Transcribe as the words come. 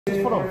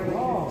for the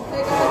vlog.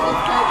 Hey guys,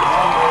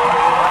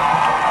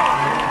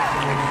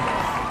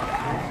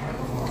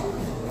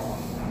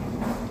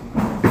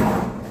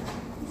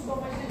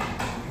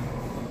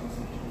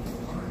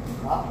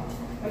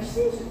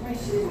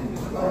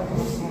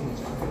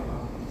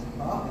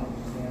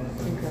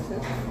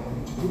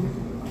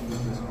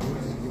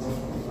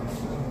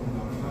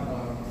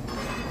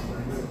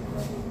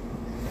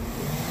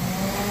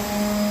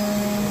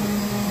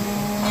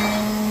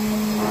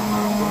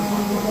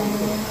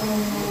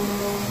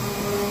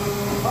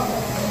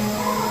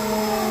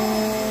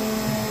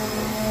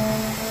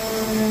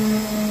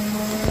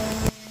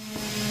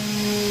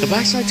 The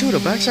backside too, the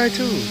backside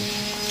too.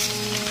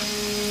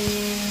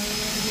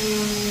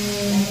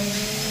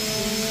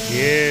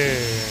 Yeah.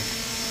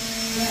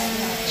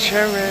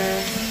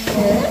 Cherry.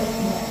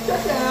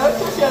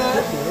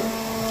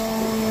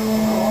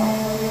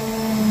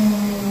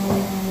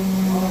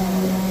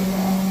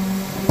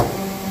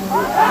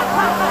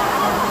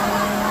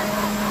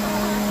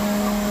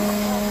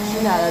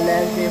 she's not a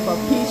lesbian, but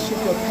please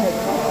shoot your pet.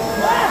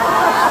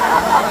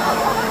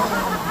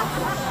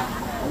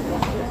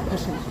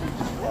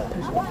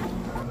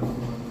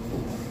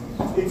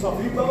 It's a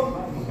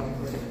people.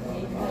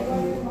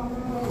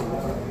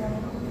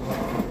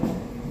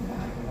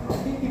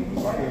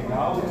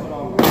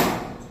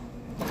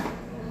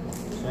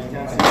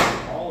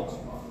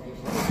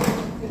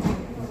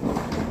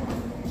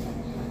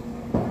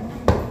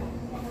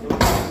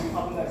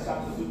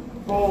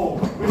 Bro,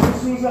 Mr.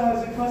 Souza has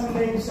a cousin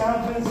named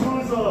Sandra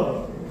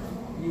Souza.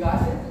 You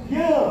got it?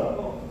 Yeah.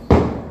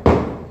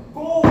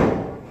 Go.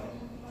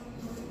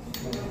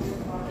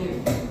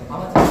 How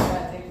much time did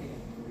that take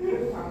you?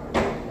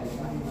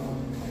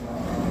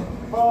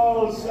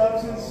 Bro,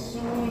 Samson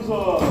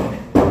Souza.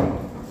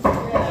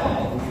 Yeah.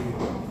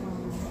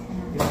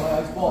 You know my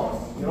Xbox.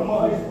 You know my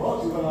Xbox?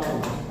 You're gonna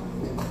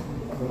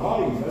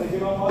Kanani, you better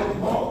get on my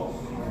Xbox.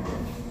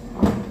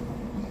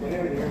 Get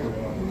over here.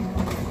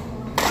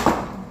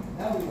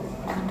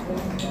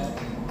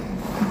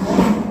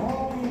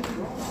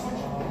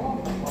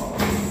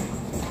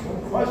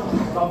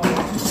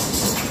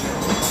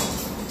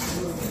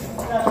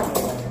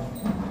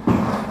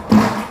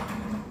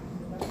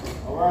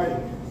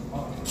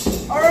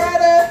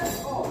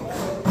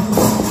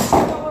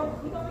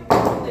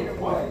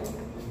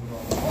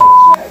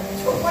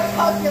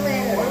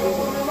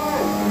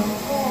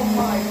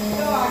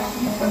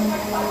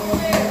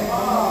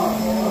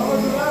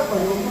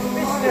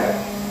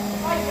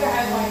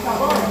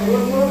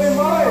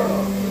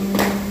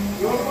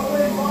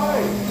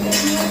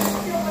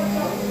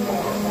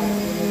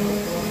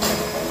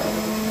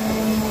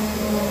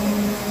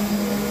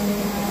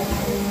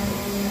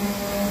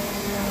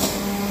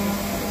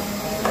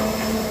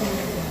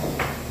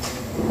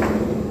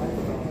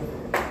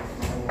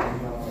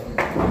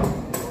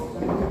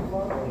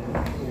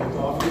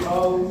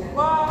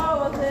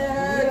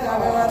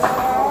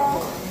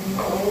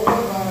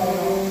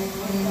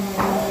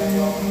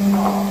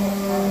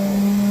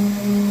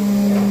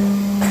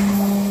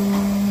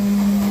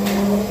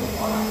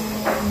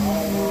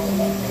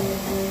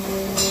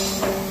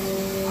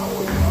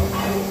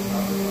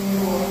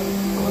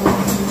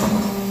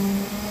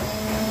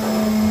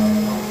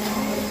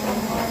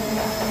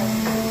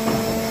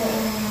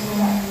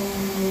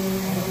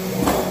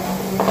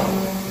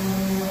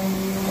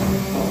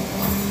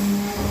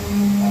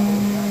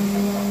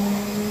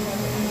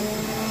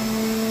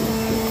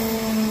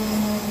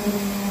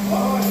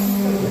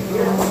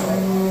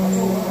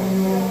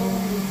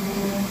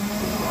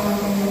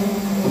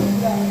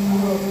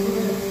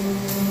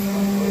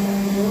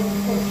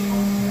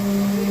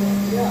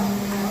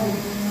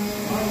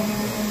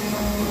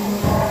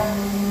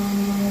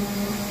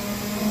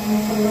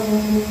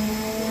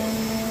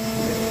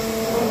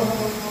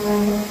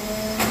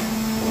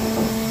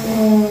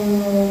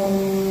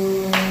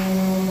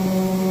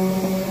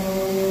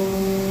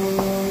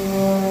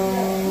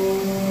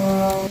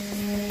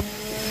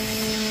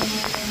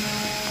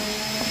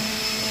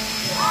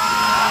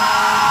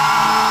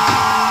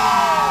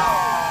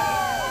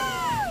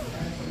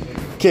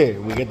 Okay,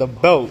 we get the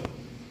belt,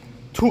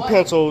 2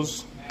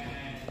 pencils.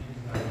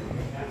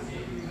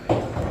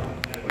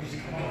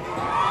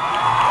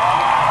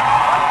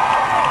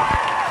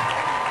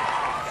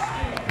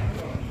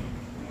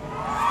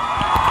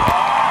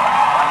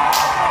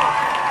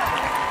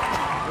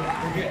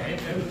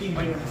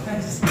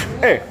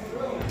 Hey,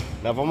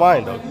 never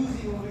mind though.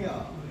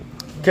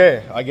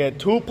 Okay, I get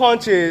 2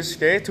 punches,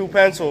 okay, 2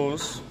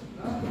 pencils,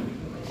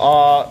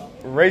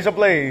 razor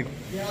blade,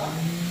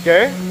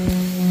 okay?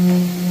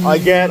 I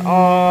get,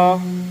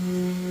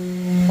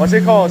 what's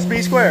it called,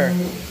 speed square.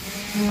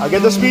 I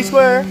get the speed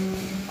square,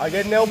 I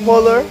get nail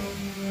puller,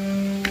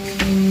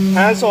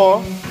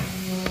 handsaw,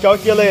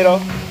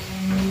 calculator,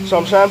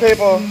 some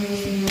sandpaper,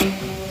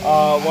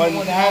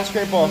 1 hand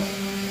scraper,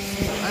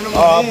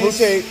 blue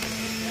tape.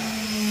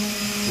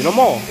 You know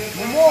more.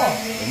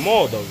 No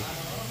more though.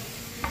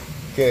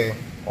 Okay,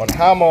 on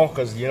hammer,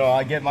 cause you know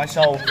I get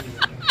myself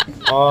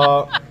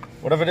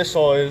whatever this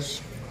saw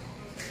is.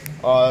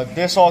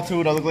 This saw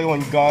too, that look like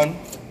one gun.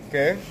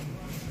 Okay.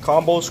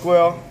 Combo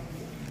square.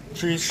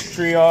 Three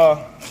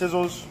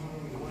chisels.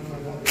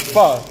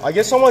 But I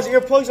get someone's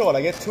earplugs or what?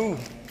 I get 2.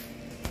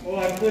 Oh,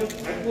 I put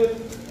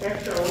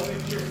extra. I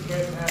wasn't sure if you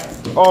guys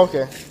have. Oh,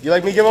 okay. You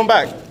like me give them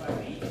back?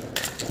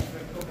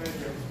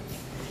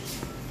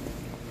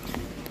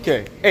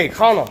 Okay. Hey,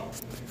 Connor.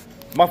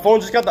 My phone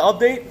just got the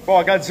update. Bro,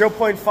 I got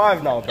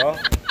 0.5 now, bro.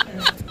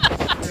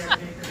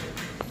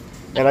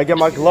 And I get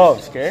my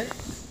gloves, okay?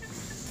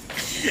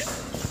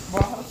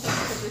 Bro, how is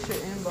your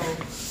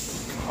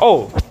inbox?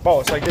 Oh,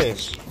 bro, it's like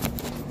this.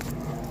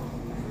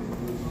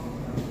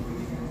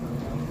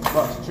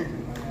 Bro, it's tricky.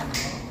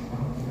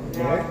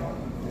 Okay.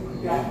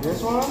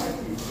 This one.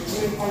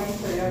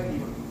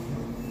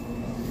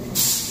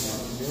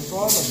 This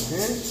one, like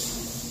this.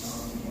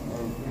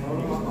 Oh,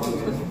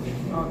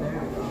 there you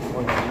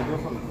go.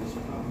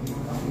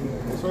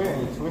 This way, and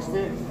you twist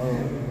it, and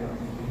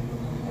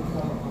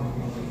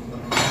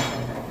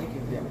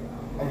yeah,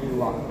 and you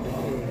lock it.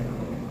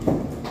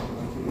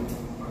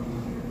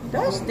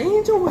 That's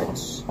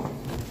dangerous.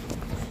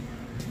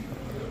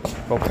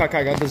 Bro, Kaka,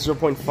 I got the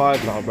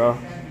 0.5 now, bro.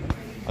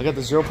 I got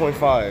the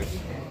 0.5.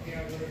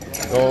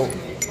 Go.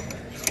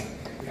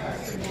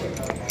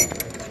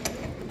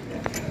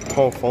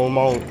 Oh, phone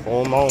mount,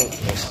 phone mount.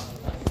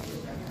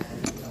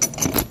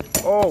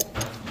 Oh.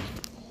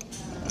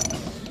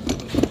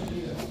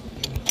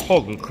 Oh,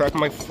 I'm gonna crack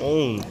my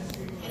phone.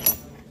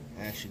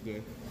 Actually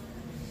good.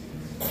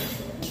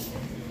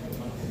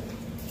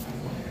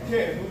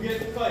 Okay, who gets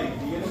the fight?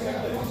 You get a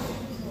second.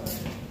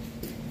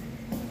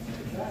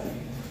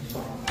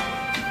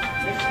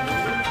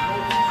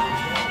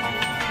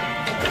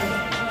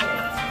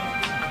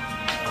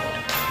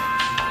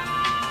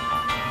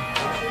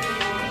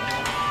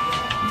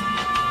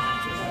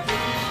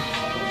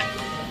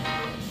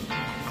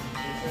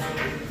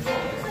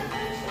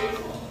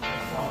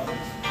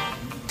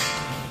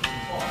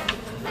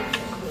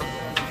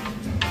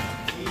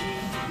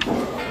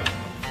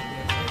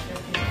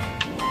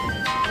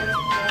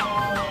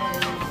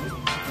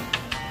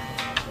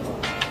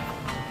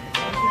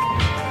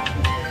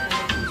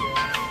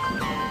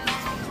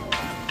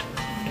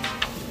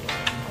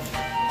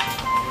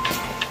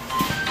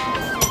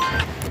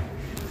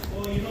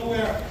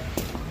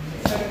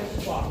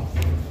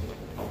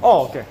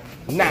 Oh, okay.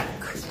 Knack.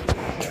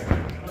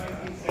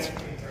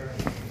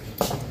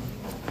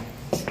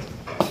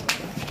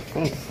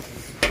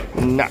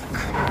 Knack.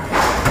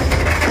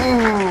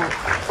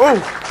 Oh.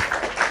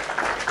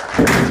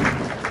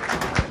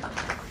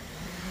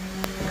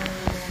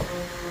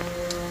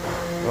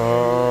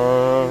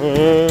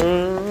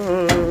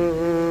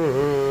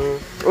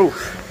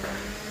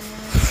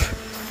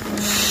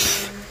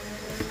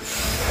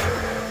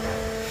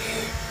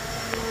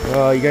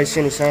 You guys see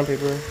any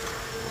sandpaper?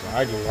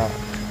 I do not.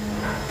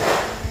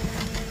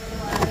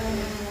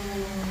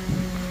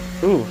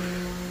 Ooh.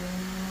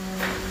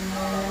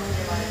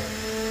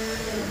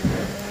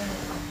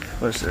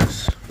 What's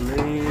this?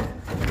 Blade.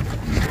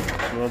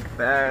 More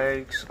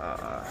bags.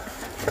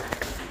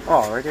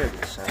 Oh, right there.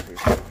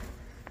 Sandpaper.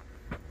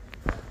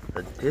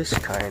 But this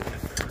kind.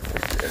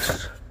 What's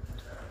this?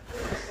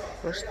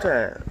 What's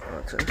that?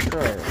 What's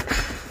that?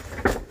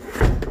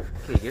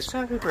 Okay, get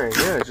sandpaper in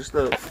here. Just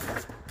the.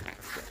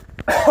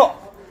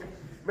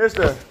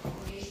 Mister.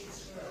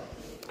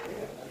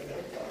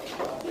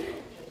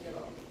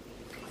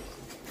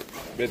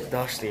 Bit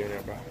dusty in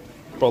there, bro.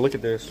 Bro, look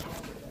at this.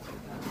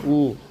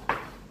 Ooh,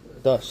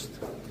 dust.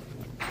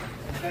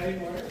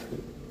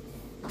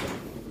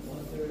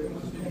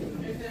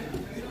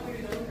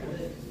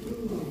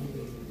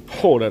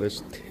 Oh, that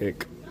is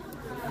thick.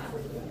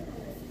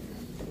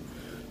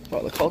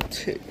 Wow, look how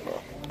thick,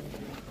 bro.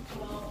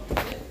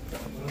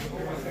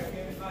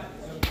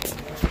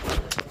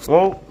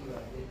 Well,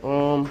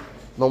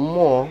 no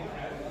more.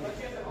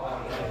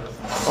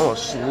 Oh,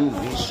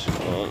 sneeze.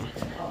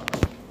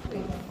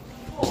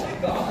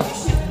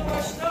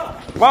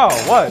 Wow,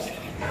 what?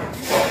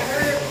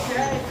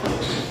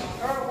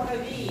 One of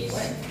these.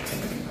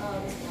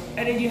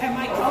 And then you have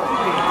my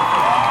coffee.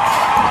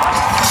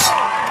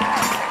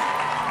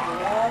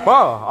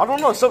 Wow, I don't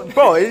know. So,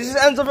 bro, it just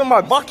ends up in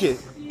my bucket.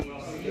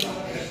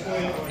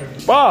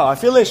 Wow, I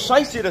feel like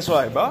shicey this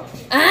way, bro.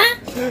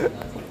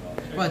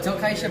 Bro, tell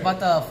Kaiesha about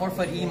the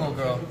 4-foot emo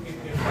girl.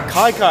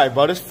 Kai,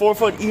 bro. This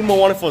 4-foot emo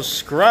wanted for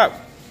scrap.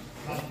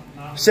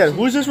 Said,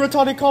 who's this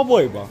retarded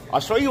cowboy, bro? I'll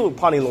show you what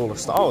Pani Lola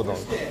style, though.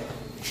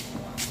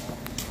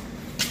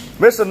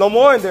 Mister, no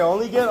more in there.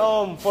 Only get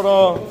for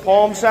the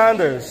palm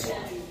sanders.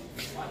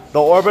 The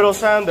orbital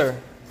sander.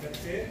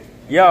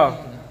 Yeah.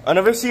 I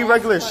never see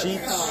regular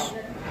sheets.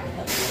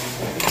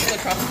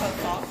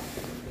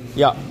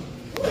 Yeah.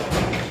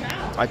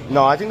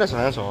 No, I think that's an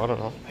answer. I don't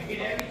know.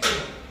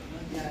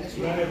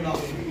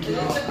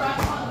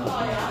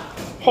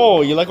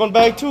 Oh, you like one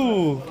bag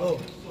too? Oh.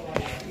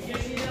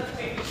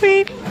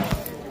 Beep.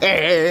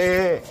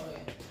 Hey.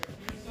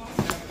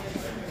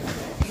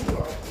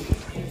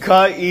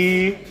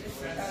 Kai.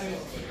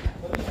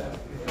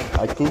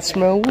 I can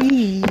smell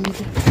weed.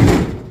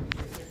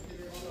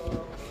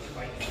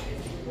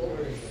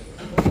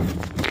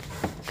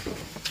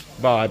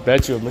 Bro, I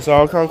bet you if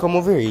Mr. Arucan come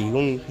over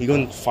here, he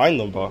gonna find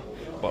them, bro.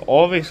 But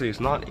obviously it's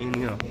not in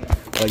here.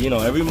 But you know,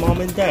 every mom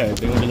and dad,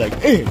 they gonna be like,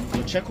 hey,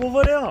 go check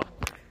over there.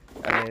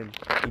 And then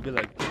he'd be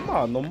like, come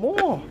on, no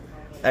more.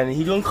 And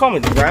he gonna come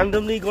and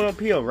randomly gonna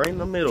appear right in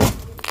the middle.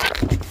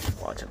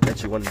 Watch, I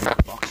bet you one of these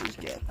boxes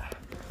get.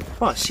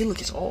 Wow, see,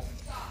 look, it's all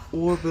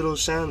orbital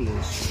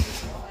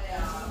sandals.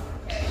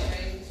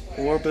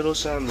 Orbital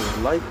sandals,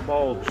 light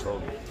bulbs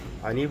though.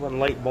 I need one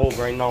light bulb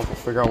right now to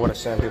figure out what a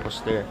sandpaper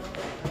stare.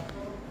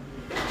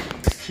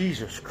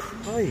 Jesus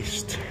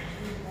Christ.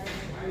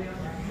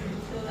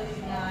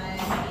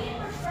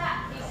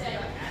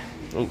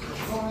 Ooh,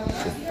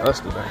 it's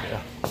dusty back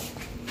there.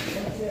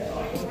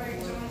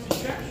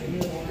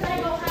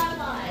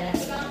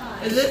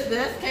 Is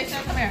this?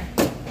 Kaiesha, come here.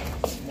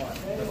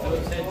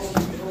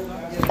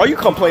 Are you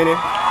complaining?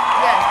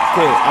 Yes.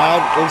 Okay,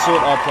 add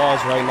insert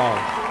applause right now.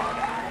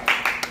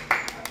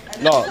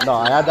 No,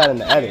 I had that in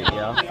the edit,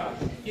 yeah.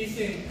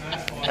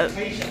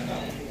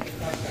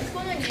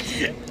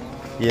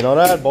 You know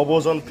that?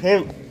 Bobo's on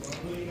P.I.M.P.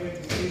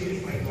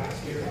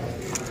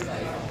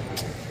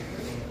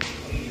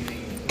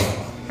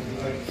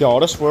 Yo, all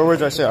the swear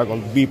words I say are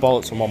gonna beep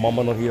out so my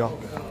mama don't hear.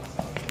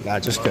 Nah,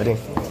 just kidding.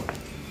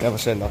 Never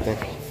said nothing.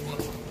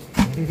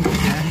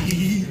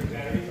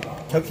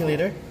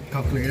 Calculator.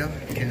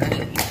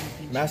 Okay.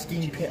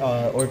 Masking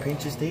or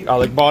pinches tape. I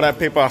like bought that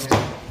paper after.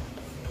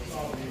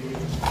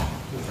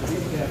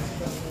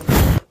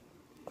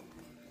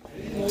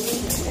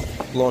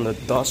 Blowing the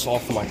dust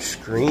off my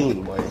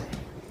screen, boy.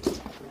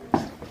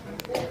 I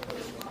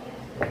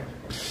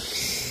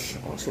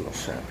don't see no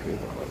shampoo.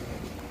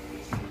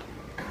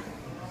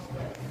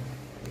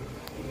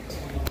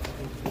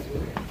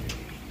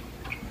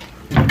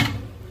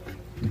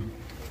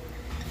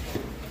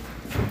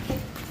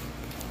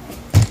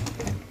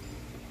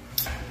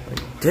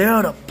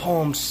 They're the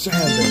palm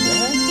sandals,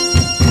 man.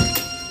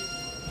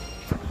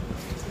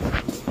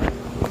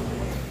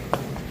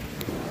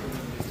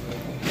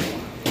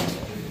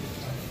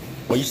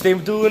 What you stay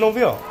doing over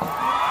here?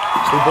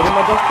 Stay building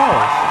my dust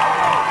pants.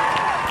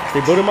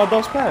 Stay building my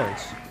dust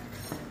pants.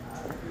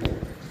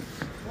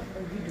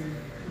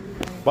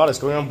 But it's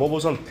going on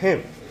Bobo's on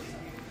P.I.M.P.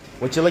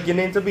 What you like your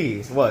name to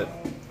be? What?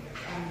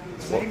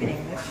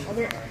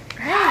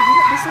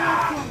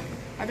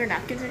 Are there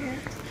napkins in here?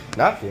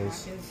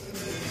 Napkins?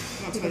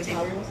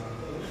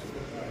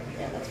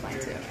 Yeah, that's fine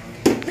too.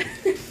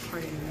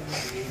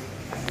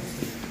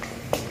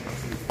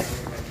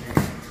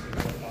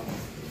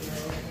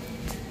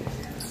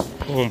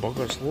 Boom,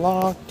 Bobo's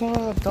locked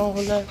up. Don't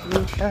let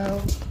me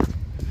out.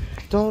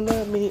 Don't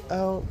let me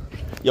out.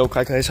 Yo,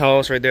 Kai's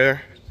house right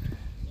there.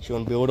 She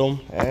wanna build them,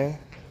 eh?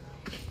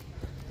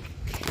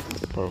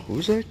 Bro,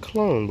 who's that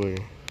clone, boy?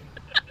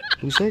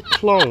 Who's that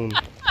clone?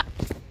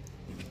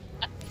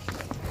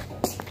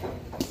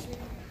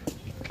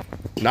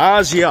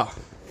 Nazia.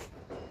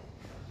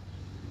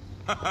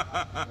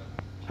 Hi,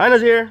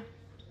 Nazir.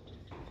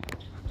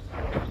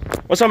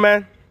 What's up,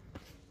 man?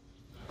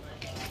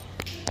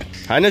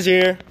 Hi,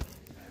 Nazir.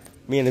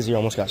 Me and Nazir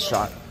almost got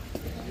shot.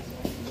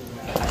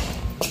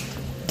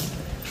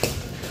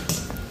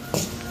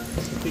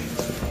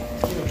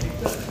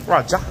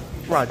 Raja.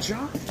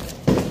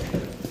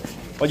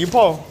 Oh, you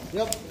Paul?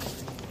 Yep.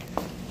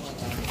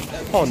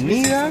 Oh,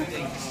 Nia?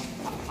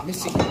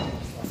 Missing.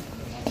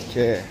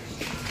 Okay.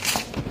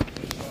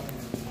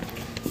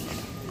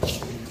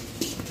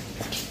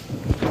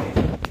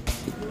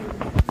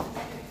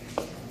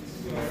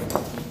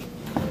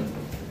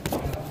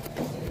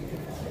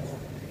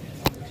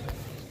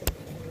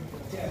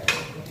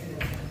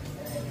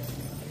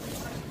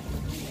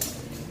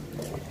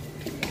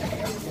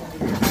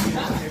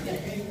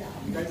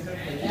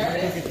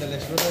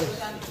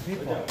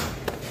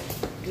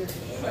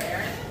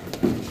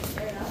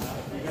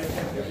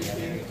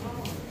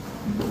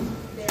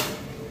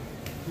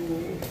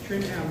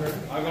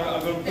 I'm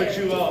gonna put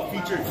you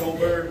feature Joe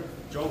Bird.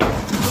 You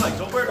like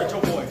Joe Bird or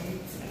Joe Boy?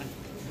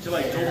 You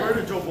like Joe Bird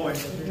or Joe Boy?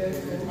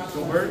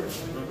 Joe Bird?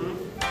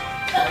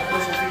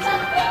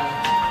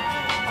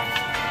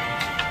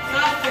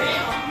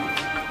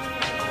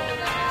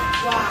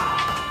 Wow.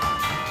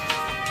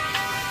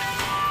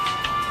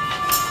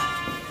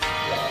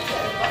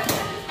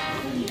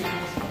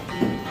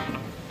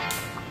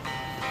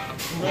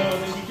 No,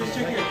 then you just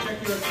check your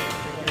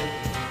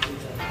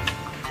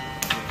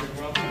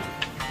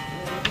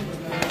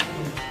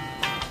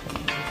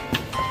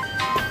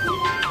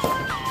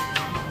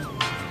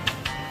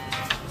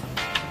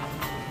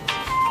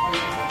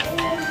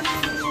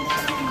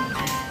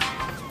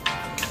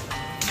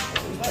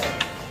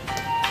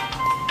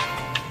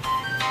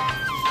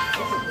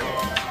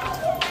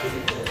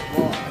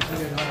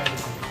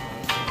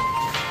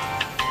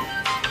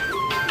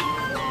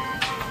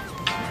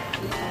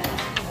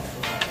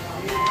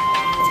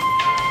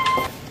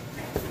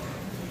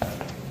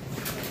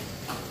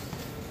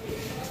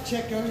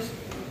Check yours.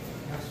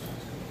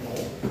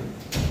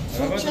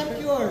 So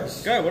check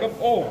yours. Guy, what up?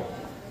 Oh.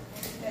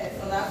 Okay,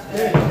 so that's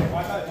Hey, good.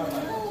 my bad.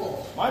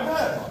 My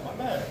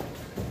bad.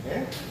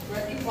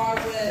 Working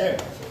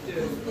progress. Hey.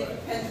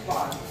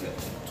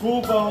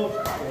 Tool belt,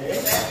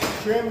 okay.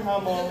 Trim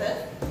hammer,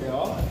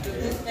 yeah.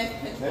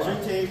 Measure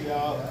tape,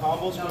 yeah.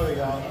 Combo square,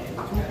 yeah.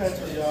 2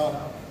 pencils,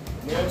 yeah.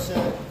 Nail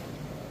set.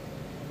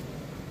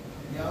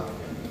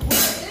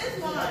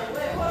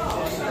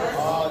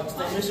 It's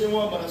the missing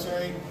one, but that's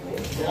alright.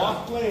 Block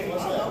plane,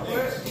 what's that?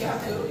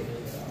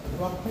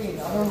 Block plane.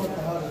 I don't know what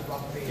the hell is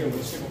block plane. Okay,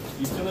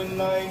 utility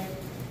knife,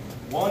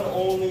 1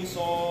 only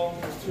saw,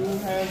 2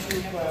 hand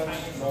screw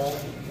clamps, no.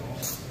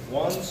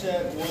 1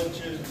 set wood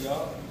chips,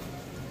 yeah.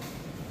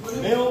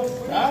 Mill,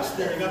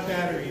 faster. I got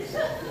batteries.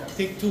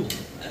 Take 2.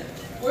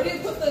 Where do you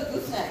put the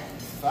gooseneck?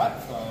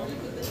 Fat file.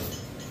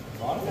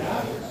 Bottom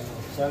batteries.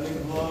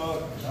 Sending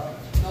block.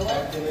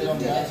 Activate on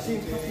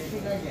masking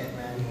tape.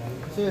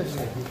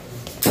 Seriously.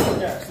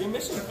 Yeah, so you're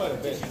missing quite a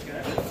bit.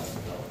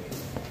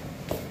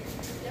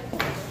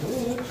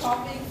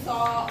 Chopping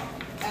saw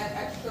and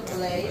extra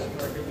blade. So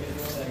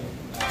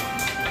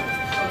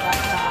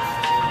that's that.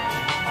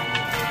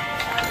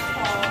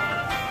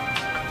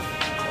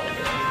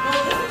 No,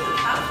 this is a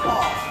cast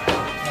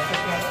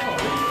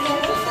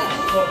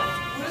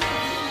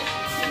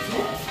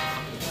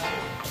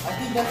I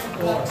think that's the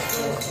black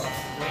steel.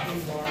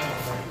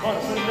 Come on,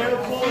 so nail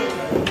pull it,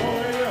 man. Come on,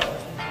 right now.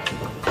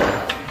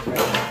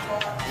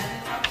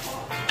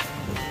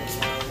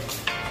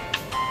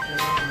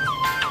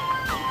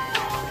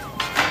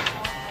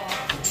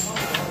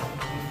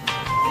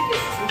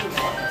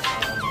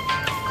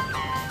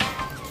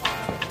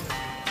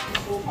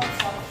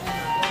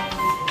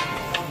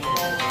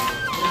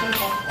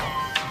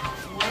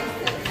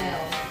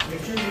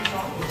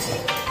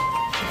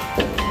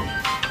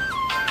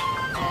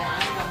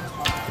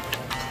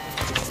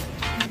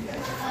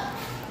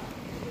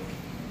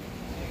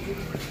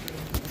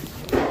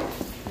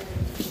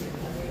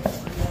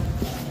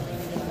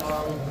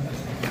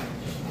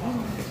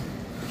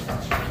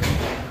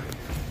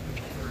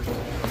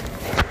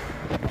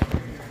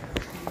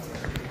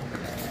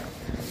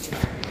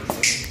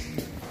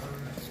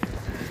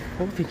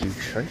 How did you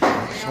try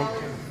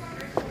something?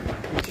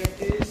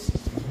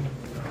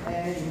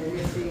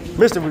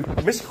 Mister, we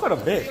missed quite a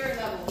bit.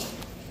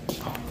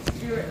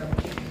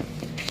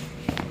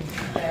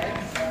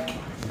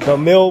 The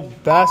mill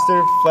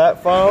bastard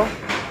flat file.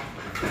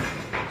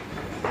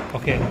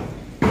 Okay.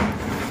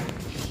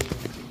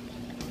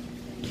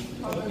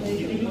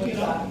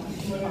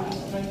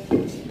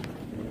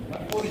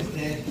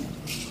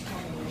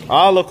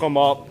 I'll look them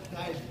up.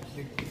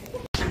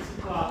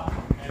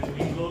 And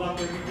we load up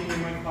everything in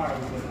my car.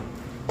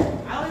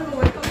 I don't even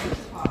wake up to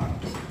this car.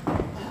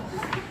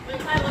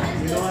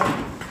 You know what?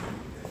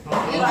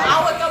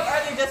 I'll wake up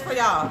early just for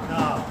y'all.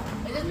 No.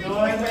 You know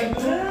what I'm gonna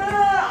do?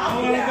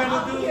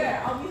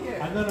 I'll be here.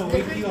 I'm gonna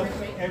wake you up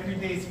every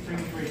day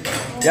spring break.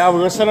 Yeah, we're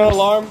gonna set an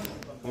alarm.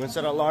 We're gonna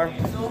set an alarm.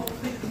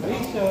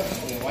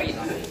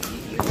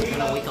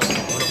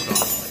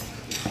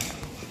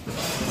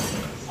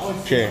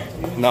 Okay,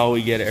 now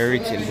we get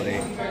everything, buddy.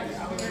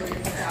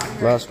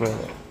 Last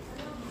minute.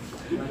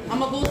 I'm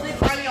gonna go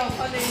sleep early on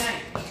Sunday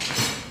night.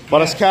 But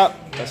that's cap.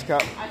 That's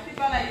cap. I sleep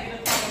at like 8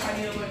 o'clock if I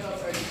need to wake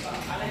up early. So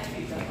I like to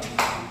sleep that.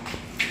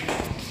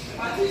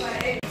 I sleep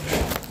at 8.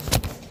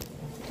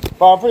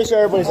 But I'm pretty sure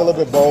everybody's a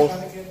little bit bold.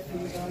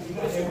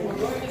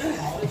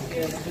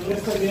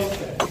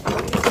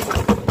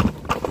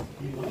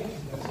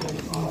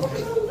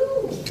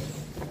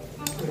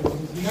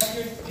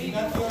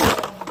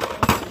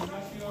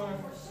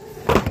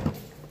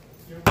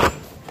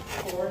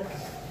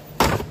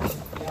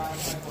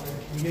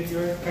 You get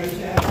your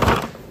kaiesha.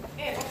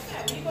 Hey, what's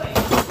that? Where you going?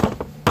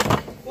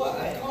 What?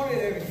 I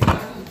ordered everything.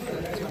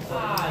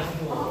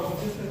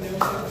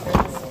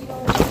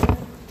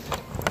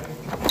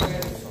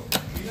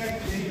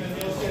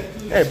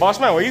 Hey, boss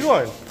man, where you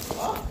going?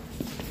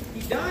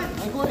 He's done.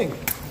 I'm going.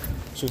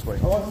 Shoot, buddy.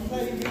 Come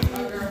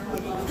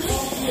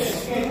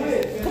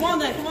on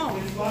then, come on.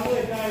 I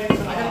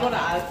gotta go to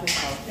Alex's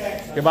house.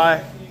 Goodbye.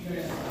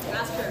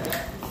 Ask her.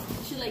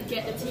 You should like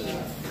get the team,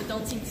 but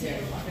don't team two.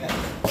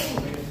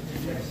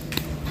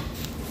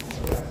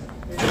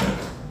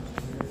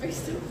 Are you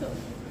still cool?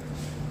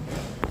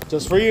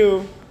 Just for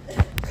you.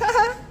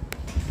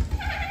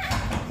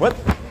 What?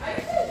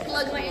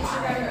 Plug my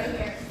Instagram right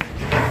here.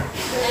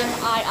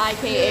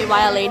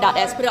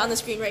 mikayla.s. Put it on the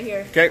screen right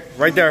here. Okay,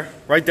 right there.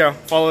 Right there.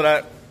 Follow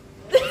that.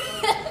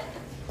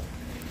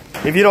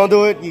 If you don't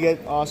do it, you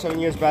get 7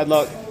 years bad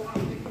luck.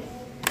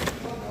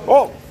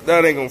 Oh,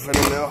 that ain't gonna fit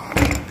in there.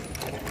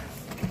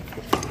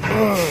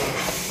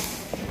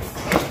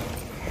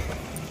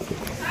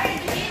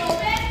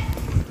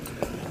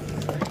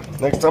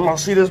 Next time I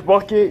see this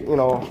bucket, you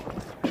know,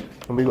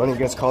 I'll be running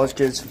against college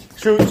kids.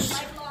 Shoots.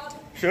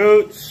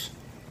 Shoots.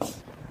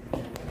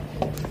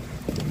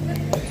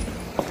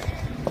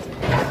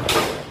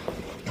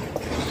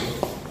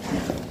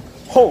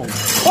 Oh!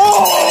 Oh!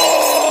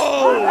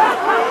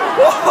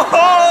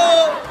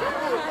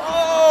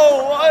 Oh!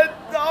 What?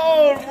 No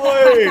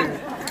way!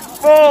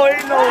 Oh,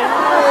 ain't no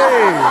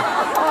way!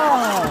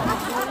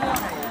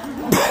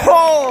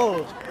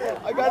 Oh!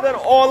 I got that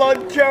all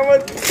on camera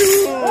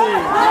too!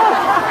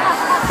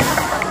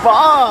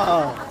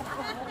 Wow.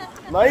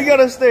 Now you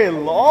gotta stay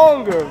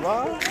longer,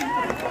 man.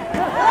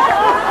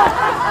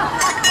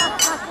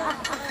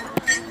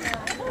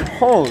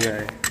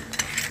 Holy.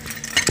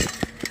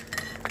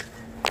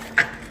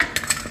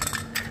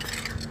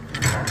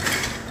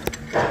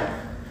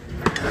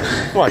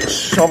 Come on,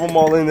 shove them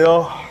all in there.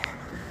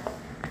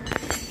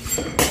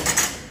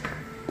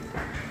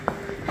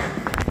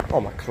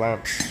 Oh, my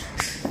clamps.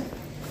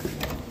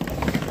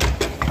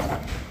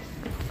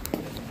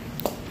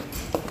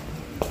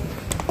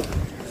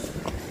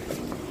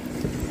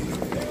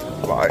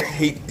 Oh, I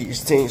hate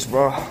these things,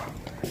 bro. I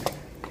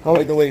don't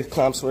like the way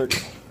clamps work.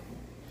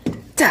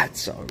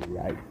 That's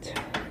alright.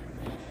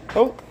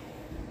 Oh.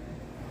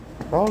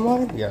 Oh,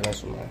 mine? Yeah,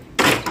 that's mine.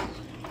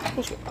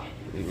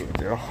 Leave it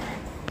there.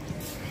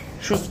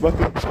 Shoot,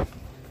 bucket.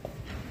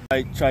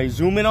 I try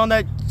zoom in on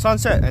that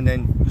sunset and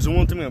then zoom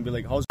into me and be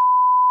like, how's